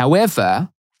 However,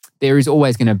 there is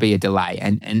always going to be a delay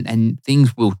and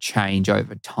things will change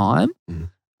over time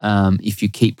if you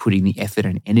keep putting the effort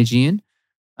and energy in.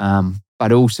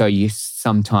 But also you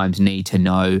sometimes need to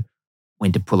know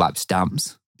when to pull up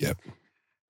stumps. Yep.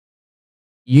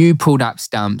 You pulled up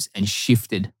stumps and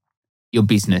shifted your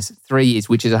business 3 years,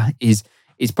 which is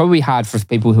probably hard for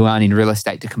people who aren't in real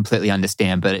estate to completely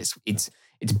understand, but it's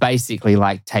basically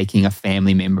like taking a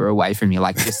family member away from you,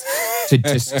 like just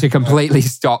to completely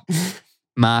stop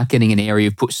marketing an area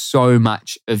you've put so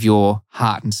much of your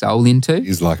heart and soul into.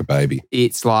 It's like a baby.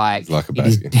 It's like a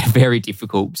baby. It is very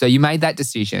difficult. So you made that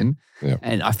decision,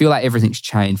 and I feel like everything's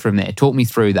changed from there. Talk me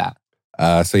through that.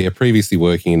 Previously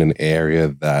working in an area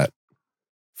that,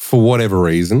 for whatever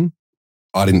reason,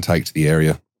 I didn't take to the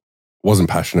area. Wasn't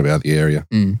passionate about the area.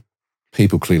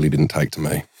 People clearly didn't take to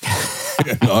me.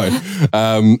 No.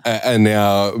 And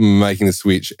now making the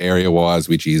switch area-wise,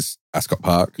 which is Ascot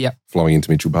Park, flowing into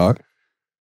Mitchell Park.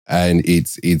 And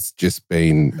it's just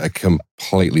been a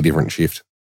completely different shift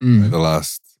over the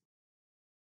last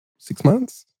 6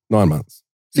 months, 9 months.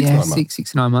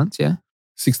 6 to 9 months, yeah.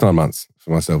 6 to 9 months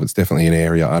for myself. It's definitely an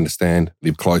area I understand,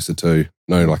 live closer to,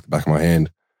 know like the back of my hand.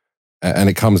 And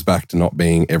it comes back to not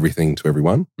being everything to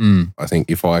everyone. I think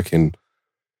if I can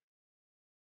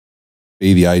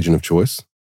be the agent of choice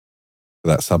for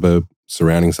that suburb,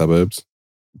 surrounding suburbs,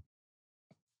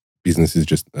 business is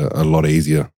just a lot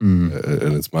easier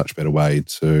and it's a much better way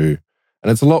to,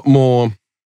 and it's a lot more,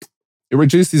 it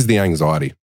reduces the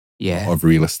anxiety of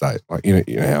real estate. Like, you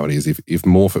know how it is. If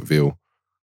Morfettville,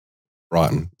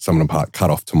 Brighton, Summerton Park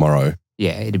cut off tomorrow,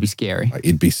 it'd be scary. Like,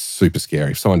 it'd be super scary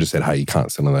if someone just said, "Hey, you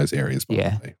can't sell in those areas."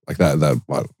 Like that'd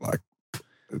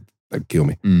kill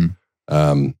me.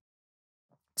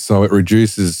 So it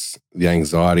reduces the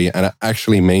anxiety, and it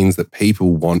actually means that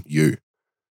people want you.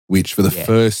 Which for the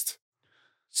first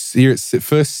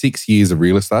 6 years of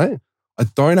real estate, I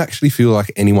don't actually feel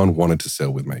like anyone wanted to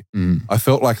sell with me. I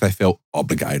felt like they felt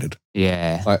obligated.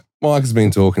 Yeah. Like, Mike has been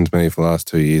talking to me for the last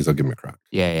 2 years. I'll give him a crack.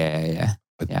 Yeah.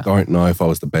 I don't know if I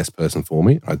was the best person for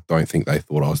me. I don't think they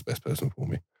thought I was the best person for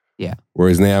me. Yeah.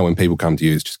 Whereas now when people come to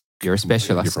you, it's just you're a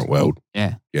specialist. Different world.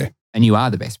 Yeah. And you are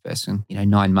the best person.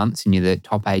 9 months and you're the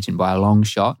top agent by a long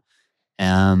shot.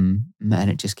 And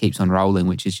it just keeps on rolling,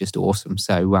 which is just awesome.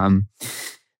 So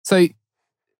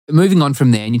moving on from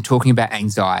there, and you're talking about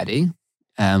anxiety.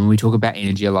 We talk about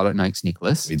energy a lot at Noakes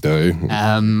Nicholas. We do.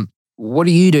 What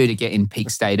do you do to get in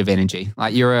peak state of energy?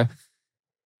 Like you're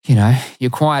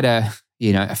quite a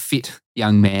fit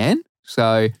young man.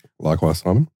 So likewise,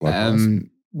 Simon. Likewise.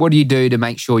 What do you do to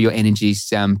make sure your energy's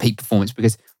peak performance?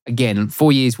 Because again,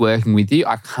 4 years working with you,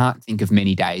 I can't think of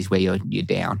many days where you're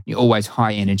down. You're always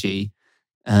high energy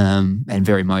and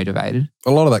very motivated.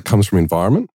 A lot of that comes from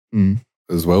environment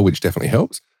as well, which definitely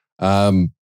helps.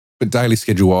 But daily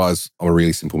schedule-wise, I'm a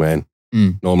really simple man.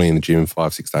 Normally in the gym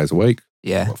 5-6 days a week.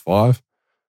 Yeah. Not 5.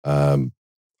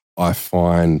 I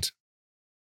find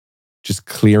just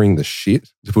clearing the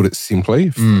shit, to put it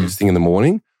simply, first thing in the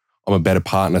morning, I'm a better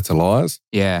partner to Lies.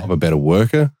 Yeah. I'm a better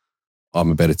worker. I'm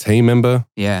a better team member.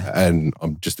 Yeah. And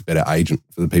I'm just a better agent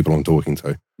for the people I'm talking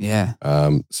to. Yeah.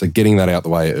 So getting that out the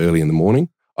way early in the morning.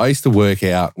 I used to work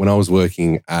out when I was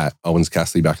working at Owens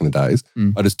Castley back in the days.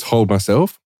 I just told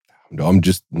myself, I'm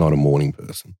just not a morning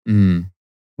person.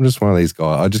 I'm just one of these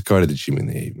guys. I just go to the gym in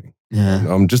the evening. Yeah.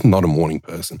 I'm just not a morning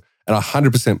person. And I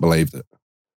 100% believed it.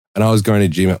 And I was going to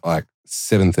gym at like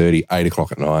 7:30, 8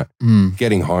 o'clock at night,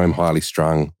 getting home highly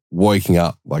strung, waking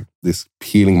up like this,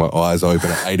 peeling my eyes open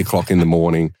at 8 o'clock in the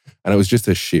morning. And it was just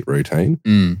a shit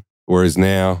routine. Whereas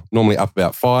now, normally up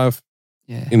about 5,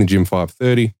 in the gym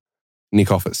 5:30,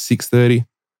 nick off at 6:30,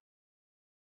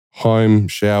 home,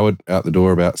 showered, out the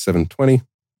door about 7:20,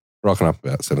 rocking up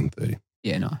about 7:30.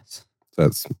 Yeah, nice. So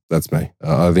that's me.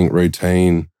 I think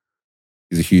routine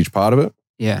is a huge part of it.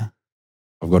 Yeah.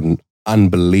 I've got an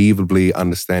unbelievably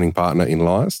understanding partner in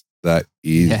Lies that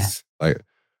is like,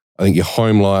 I think your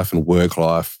home life and work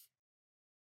life,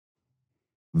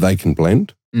 they can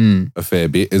blend a fair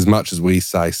bit, as much as we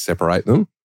say separate them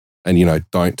and, you know,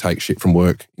 don't take shit from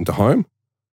work into home.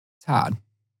 It's hard.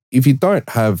 If you don't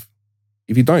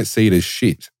see it as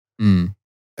shit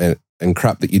and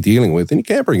crap that you're dealing with, then you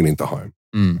can't bring it into home.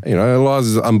 You know,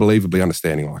 Liza is unbelievably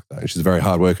understanding like that. And she's a very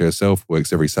hard worker herself,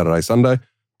 works every Saturday, Sunday.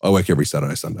 I work every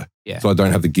Saturday, Sunday. Yeah. So I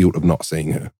don't have the guilt of not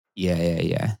seeing her.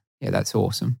 Yeah, that's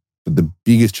awesome. But the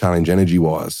biggest challenge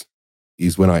energy-wise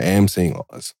is when I am seeing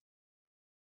Liza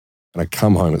and I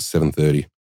come home at 7:30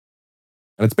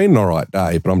 and it's been an all right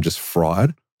day, but I'm just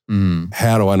fried.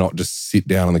 How do I not just sit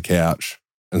down on the couch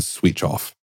and switch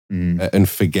off and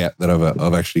forget that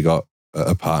I've actually got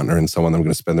a partner and someone that I'm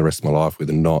going to spend the rest of my life with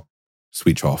and not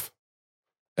switch off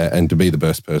and to be the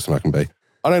best person I can be.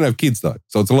 I don't have kids though,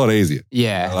 so it's a lot easier.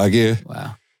 Yeah. Like, yeah.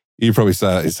 Wow. You probably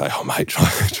say, oh mate, try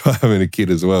having a kid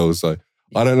as well. So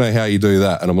I don't know how you do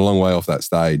that, and I'm a long way off that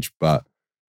stage, but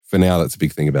for now, that's a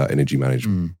big thing about energy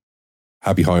management.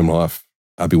 Happy home life,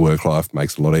 happy work life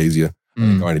makes it a lot easier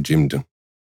than going to gym to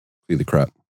clear the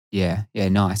crap. Yeah,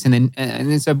 nice. And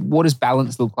then so what does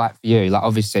balance look like for you? Like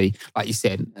obviously, like you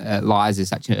said, Liza is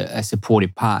such a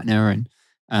supportive partner, and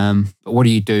but what do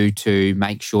you do to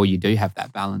make sure you do have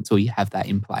that balance or you have that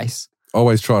in place? I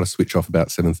always try to switch off about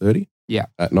 7:30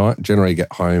 at night. Generally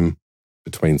get home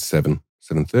between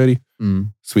 7:30,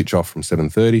 switch off from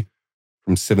 7:30,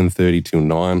 from 7:30 till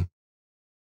 9,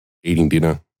 eating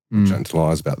dinner, chatting to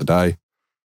Liza about the day.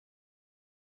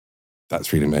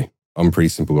 That's really me. I'm a pretty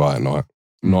simple guy at night.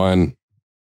 9,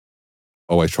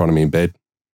 always trying to be in bed.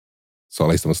 So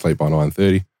at least I'm asleep by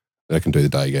 9:30. Then I can do the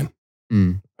day again.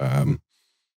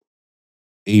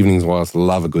 Evenings wise,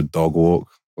 love a good dog walk,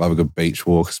 love a good beach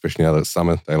walk, especially now that it's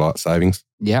summer, daylight savings.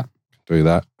 Yeah. Do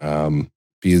that.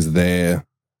 Because they're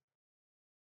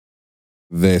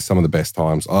some of the best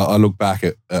times. I look back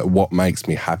at what makes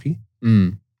me happy,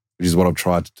 which is what I've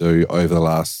tried to do over the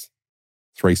last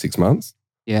 3-6 months.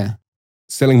 Yeah.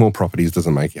 Selling more properties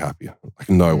doesn't make you happier. Like,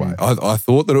 no way. I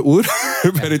thought that it would,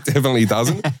 but it definitely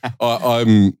doesn't.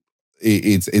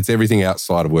 It's everything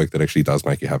outside of work that actually does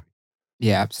make you happy.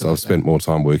 Yeah, absolutely. So I've spent more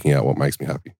time working out what makes me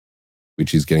happy,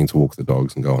 which is getting to walk the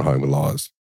dogs and going home with Liza.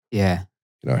 Yeah.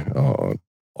 You know,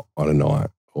 on a night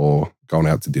or going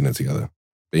out to dinner together,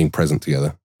 being present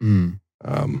together. So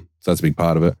that's a big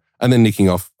part of it. And then nicking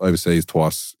off overseas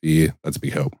twice a year, that's a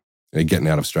big help. You know, getting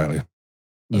out of Australia.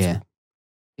 Yeah,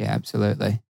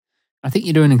 absolutely. I think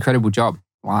you do an incredible job.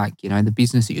 Like, you know, the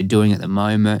business that you're doing at the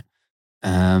moment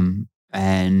and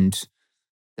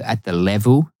at the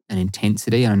level and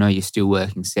intensity. And I know you're still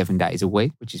working 7 days a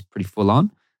week, which is pretty full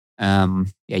on.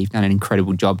 You've done an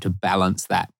incredible job to balance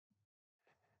that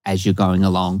as you're going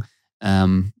along.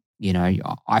 You know,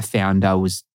 I found I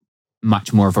was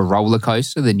much more of a roller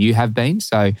coaster than you have been.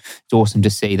 So it's awesome to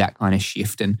see that kind of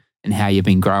shift and how you've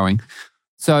been growing.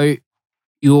 So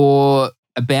you're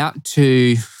about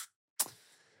to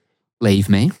leave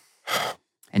me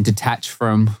and detach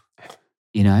from,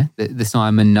 you know, the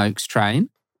Simon Noakes train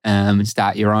and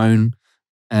start your own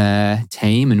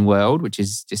team and world, which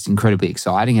is just incredibly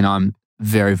exciting. And I'm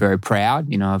very, very proud.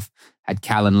 You know, I've had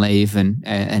Callan leave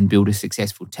and build a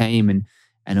successful team and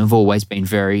I've always been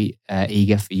very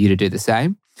eager for you to do the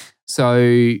same. So,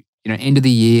 you know, end of the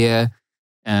year,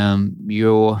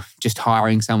 you're just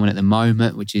hiring someone at the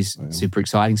moment, which is super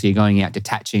exciting. So you're going out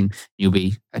detaching. You'll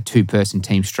be a 2-person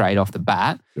team straight off the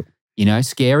bat. Yep. You know,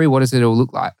 scary. What does it all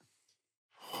look like?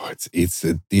 It's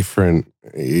a different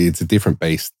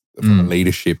beast from a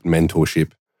leadership,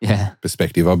 mentorship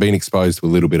perspective. I've been exposed to a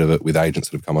little bit of it with agents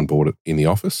that have come on board in the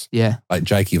office. Yeah. Like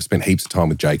Jakey, I've spent heaps of time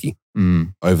with Jakey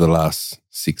over the last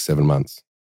 6-7 months.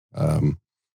 And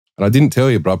I didn't tell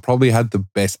you, but I probably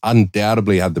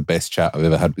undoubtedly had the best chat I've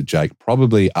ever had with Jake,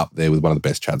 probably up there with one of the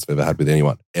best chats I've ever had with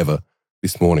anyone ever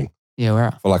this morning. Yeah,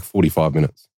 wow. For like 45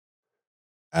 minutes.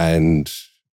 And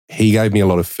he gave me a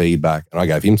lot of feedback and I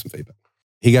gave him some feedback.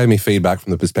 He gave me feedback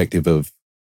from the perspective of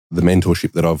the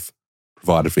mentorship that I've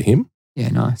provided for him. Yeah,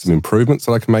 nice. Some improvements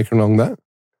that I can make along that.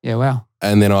 Yeah, wow.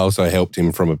 And then I also helped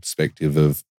him from a perspective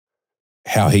of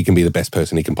how he can be the best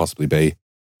person he can possibly be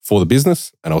for the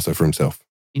business and also for himself.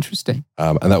 Interesting.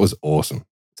 And that was awesome.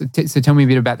 So tell me a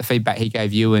bit about the feedback he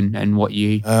gave you and what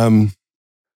you...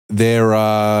 There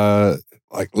are,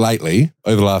 like lately,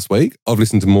 over the last week, I've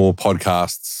listened to more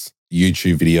podcasts,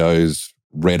 YouTube videos,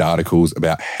 read articles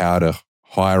about how to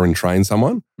hire and train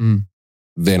someone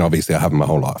than obviously I have in my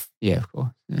whole life. Yeah, of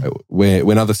course. Yeah.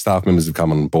 When other staff members have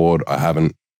come on board, I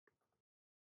haven't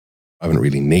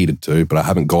really needed to, but I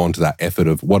haven't gone to that effort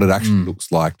of what it actually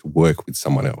looks like to work with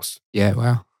someone else. Yeah,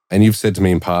 wow. And you've said to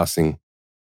me in passing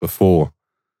before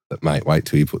that, mate, wait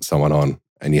till you put someone on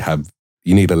and you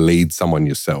need to lead someone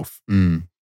yourself. And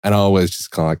I always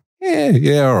just kind of like,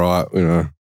 yeah, all right,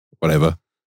 whatever.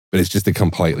 But it's just a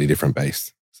completely different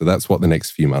beast. So that's what the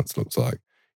next few months looks like.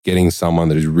 Getting someone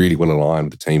that is really well aligned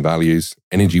with the team values,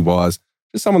 energy-wise,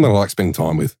 just someone that I like spending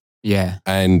time with. Yeah.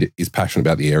 And is passionate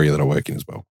about the area that I work in as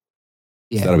well.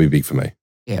 Yeah. So that'll be big for me.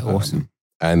 Yeah, awesome.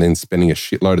 And then spending a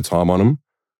shitload of time on them,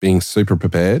 being super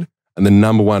prepared. And the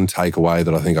number one takeaway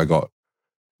that I think I got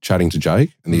chatting to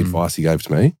Jake and the advice he gave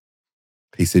to me,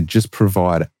 he said, just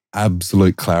provide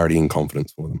absolute clarity and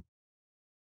confidence for them.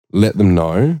 Let them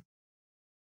know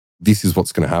this is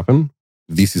what's going to happen.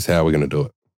 This is how we're going to do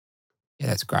it. Yeah,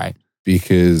 that's great.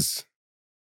 Because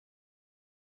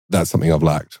that's something I've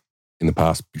lacked in the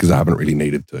past because I haven't really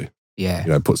needed to.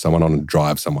 Yeah. Put someone on and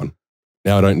drive someone.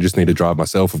 Now I don't just need to drive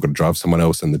myself. I've got to drive someone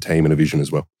else and the team and a vision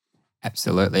as well.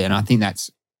 Absolutely. And I think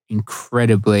that's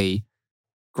incredibly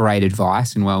great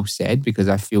advice and well said, because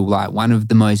I feel like one of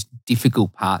the most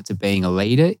difficult parts of being a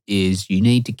leader is you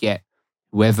need to get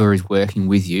whoever is working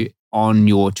with you on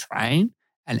your train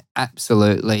and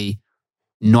absolutely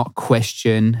not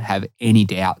question, have any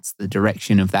doubts the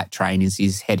direction of that train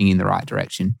is heading in the right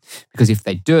direction. Because if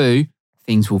they do,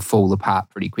 things will fall apart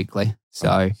pretty quickly.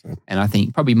 So, and I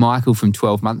think probably Michael from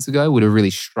 12 months ago would have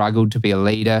really struggled to be a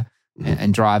leader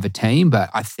and drive a team. But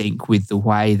I think with the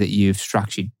way that you've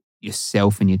structured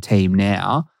yourself and your team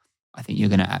now, I think you're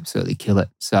going to absolutely kill it.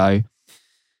 So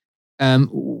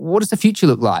what does the future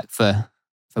look like for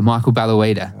Michael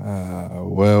Balawejder?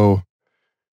 Well,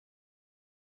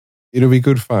 it'll be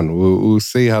good fun. We'll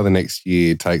see how the next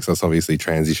year takes us, obviously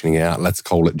transitioning out. Let's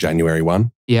call it January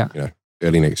 1. Yeah.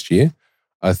 Early next year.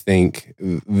 I think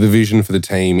the vision for the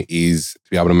team is to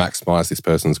be able to maximize this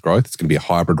person's growth. It's going to be a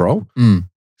hybrid role.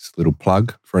 Just a little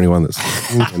plug for anyone that's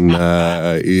and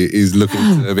is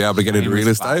looking to be able to get into real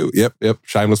estate. Yep.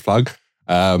 Shameless plug. It's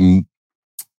going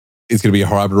to be a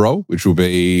hybrid role, which will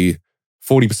be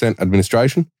 40%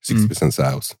 administration, 60%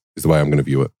 sales is the way I'm going to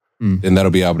view it. Then that'll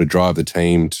be able to drive the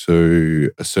team to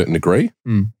a certain degree.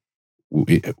 Call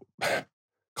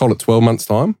it 12 months'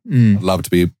 time. I'd love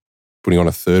to be putting on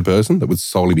a third person that would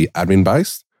solely be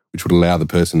admin-based, which would allow the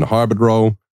person in a hybrid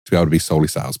role to be able to be solely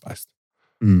sales-based.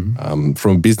 From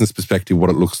a business perspective,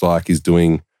 what it looks like is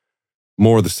doing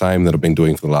more of the same that I've been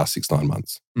doing for the last 6-9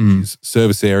 months. Is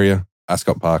service area,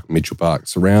 Ascot Park, Mitchell Park,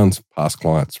 surrounds, past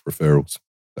clients, referrals.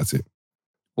 That's it.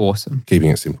 Awesome. Keeping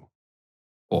it simple.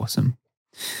 Awesome.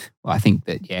 Well, I think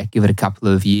that, give it a couple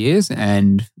of years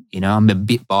and, I'm a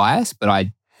bit biased, but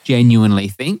I genuinely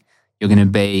think you're going to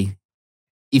be,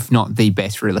 if not the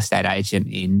best real estate agent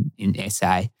in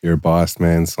SA. You're a biased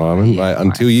man, Simon. Mate,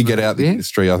 until you get out the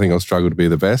industry, I think I'll struggle to be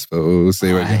the best, but we'll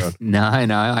see where you're going. No.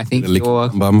 I think you're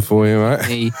bum for you,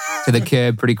 mate. To the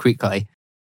curb pretty quickly.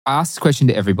 I ask this question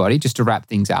to everybody just to wrap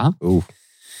things up. Ooh.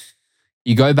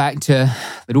 You go back to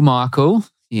little Michael,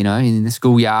 in the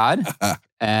schoolyard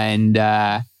and,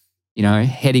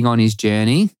 heading on his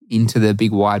journey into the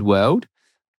big wide world.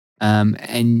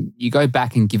 And you go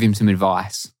back and give him some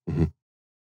advice.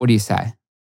 What do you say?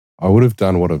 I would have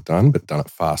done what I've done, but done it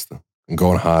faster and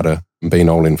gone harder and been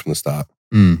all in from the start.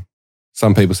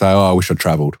 Some people say, I wish I'd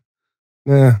travelled.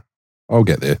 Nah, I'll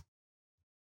get there.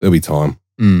 There'll be time.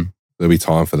 There'll be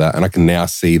time for that. And I can now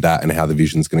see that and how the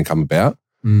vision's going to come about.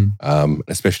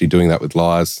 Especially doing that with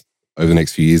Lies over the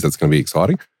next few years, that's going to be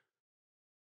exciting.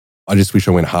 I just wish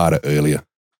I went harder earlier.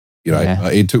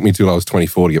 It took me till I was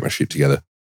 24 to get my shit together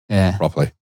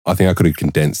properly. I think I could have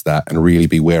condensed that and really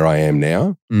be where I am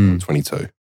now. I'm 22.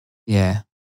 Yeah.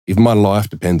 If my life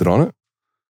depended on it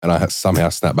and I had somehow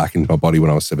snapped back into my body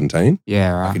when I was 17,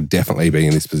 I could definitely be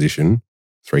in this position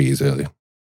 3 years earlier.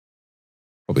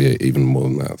 Probably even more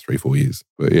than that, 3-4 years.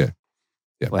 But yeah.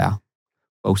 Wow.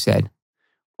 Well said.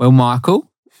 Well,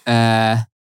 Michael, I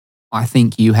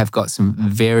think you have got some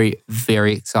very,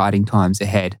 very exciting times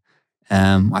ahead.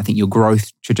 I think your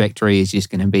growth trajectory is just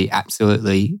going to be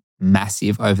absolutely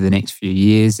massive over the next few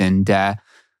years. And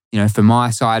for my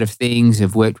side of things,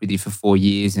 I've worked with you for 4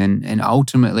 years, and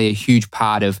ultimately a huge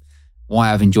part of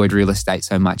why I've enjoyed real estate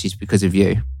so much is because of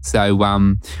you. So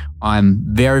I'm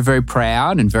very, very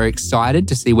proud and very excited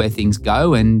to see where things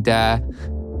go. And,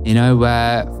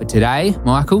 for today,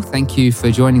 Michael, thank you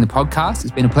for joining the podcast.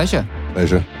 It's been a pleasure.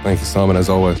 Pleasure. Thank you, Simon, as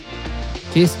always.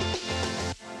 Cheers.